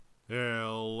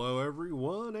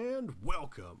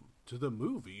Welcome to the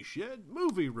Movie Shed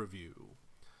Movie Review.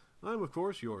 I'm, of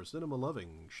course, your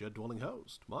cinema-loving, shed-dwelling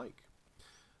host, Mike.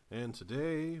 And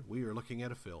today we are looking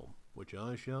at a film which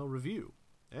I shall review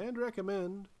and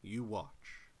recommend you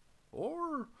watch.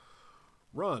 Or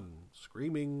run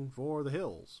screaming for the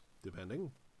hills,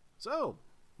 depending. So,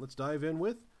 let's dive in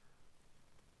with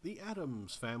The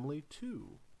Addams Family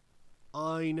 2.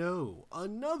 I know,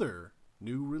 another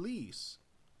new release.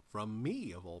 From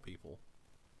me, of all people.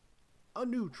 A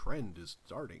new trend is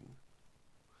starting.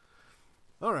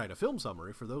 Alright, a film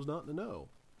summary for those not in the know.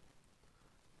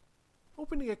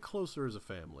 Hoping to get closer as a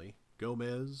family,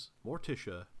 Gomez,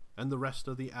 Morticia, and the rest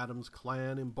of the Addams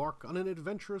clan embark on an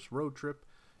adventurous road trip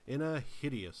in a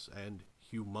hideous and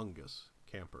humongous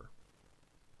camper.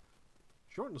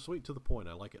 Short and sweet to the point,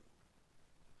 I like it.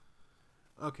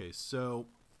 Okay, so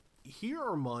here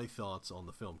are my thoughts on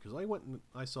the film, because I went and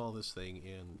I saw this thing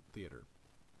in theater.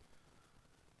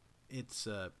 It's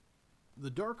the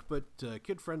dark but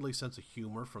kid-friendly sense of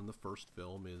humor from the first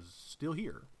film is still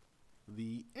here.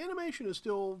 The animation is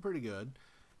still pretty good,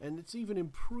 and it's even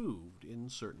improved in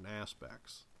certain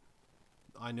aspects.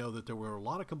 I know that there were a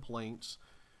lot of complaints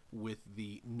with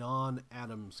the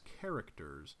non-Addams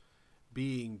characters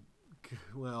being,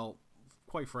 well,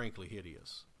 quite frankly,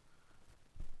 hideous.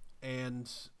 And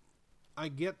I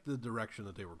get the direction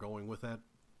that they were going with that.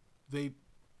 They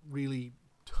really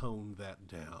toned that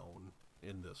down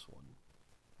in this one,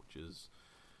 which is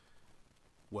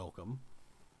welcome.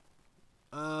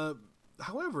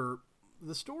 However,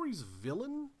 the story's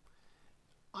villain,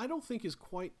 I don't think is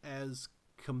quite as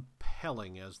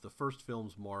compelling as the first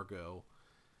film's Margot,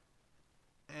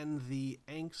 and the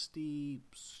angsty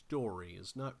story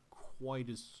is not quite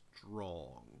as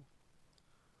strong.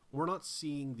 We're not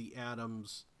seeing the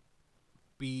Addams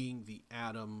being the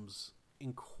Addams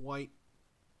in quite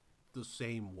the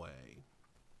same way.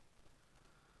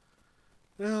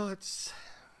 Well, at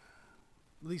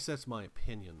least that's my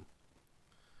opinion.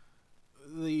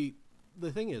 The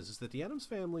thing is that the Addams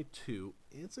Family 2,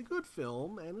 it's a good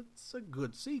film and it's a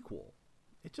good sequel.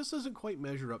 It just doesn't quite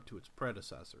measure up to its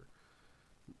predecessor.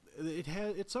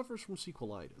 It suffers from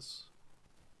sequelitis.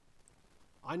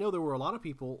 I know there were a lot of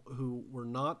people who were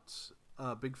not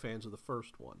big fans of the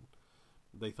first one.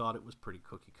 They thought it was pretty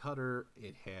cookie cutter.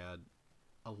 It had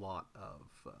a lot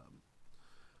of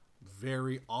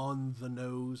very on the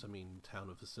nose. I mean, Town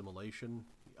of Assimilation.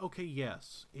 Okay,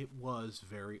 yes, it was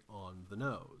very on the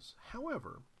nose.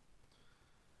 However,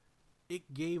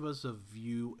 it gave us a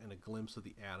view and a glimpse of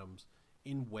the Addams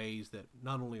in ways that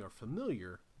not only are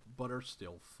familiar, but are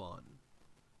still fun.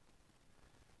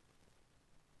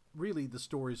 Really, the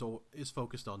story is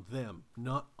focused on them,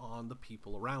 not on the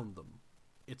people around them.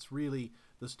 It's really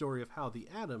the story of how the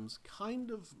Addams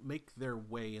kind of make their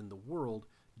way in the world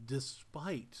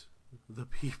despite the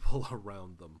people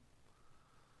around them.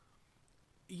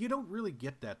 You don't really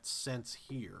get that sense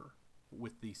here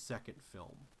with the second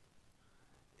film,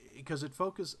 because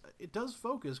it does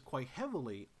focus quite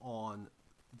heavily on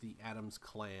the Addams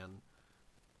clan,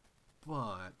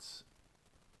 but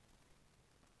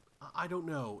I don't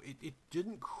know. It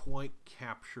didn't quite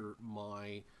capture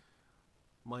my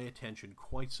attention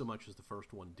quite so much as the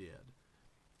first one did.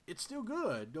 It's still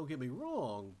good, don't get me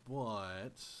wrong,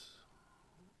 but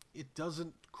it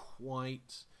doesn't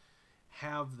quite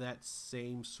have that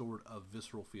same sort of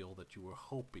visceral feel that you were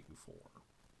hoping for.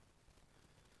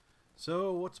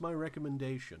 So, what's my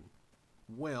recommendation?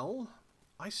 Well,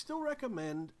 I still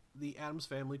recommend The Addams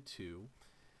Family 2,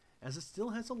 as it still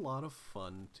has a lot of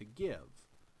fun to give.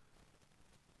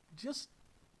 Just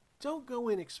don't go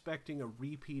in expecting a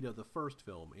repeat of the first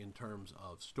film in terms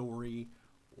of story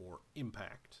or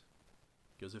impact.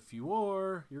 Because if you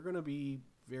are, you're going to be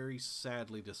very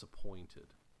sadly disappointed.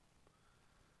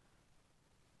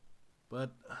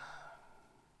 But,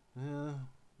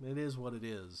 it is what it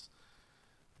is.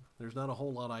 There's not a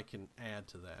whole lot I can add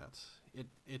to that.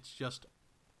 It's just,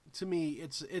 to me,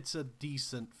 it's a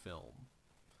decent film.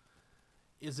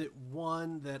 Is it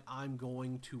one that I'm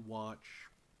going to watch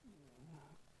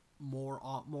more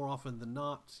often than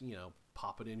not,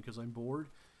 pop it in because I'm bored?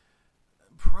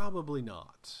 Probably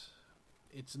not.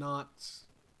 It's not.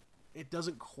 It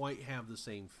doesn't quite have the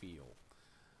same feel.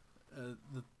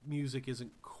 The music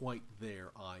isn't quite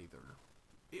there either.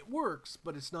 It works,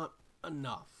 but it's not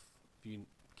enough, if you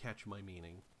catch my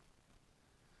meaning.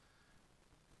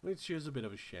 Which is a bit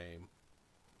of a shame.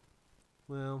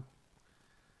 Well,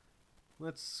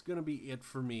 that's going to be it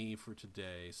for me for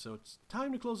today, so it's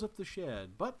time to close up the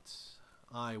shed, but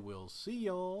I will see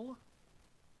y'all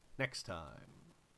next time.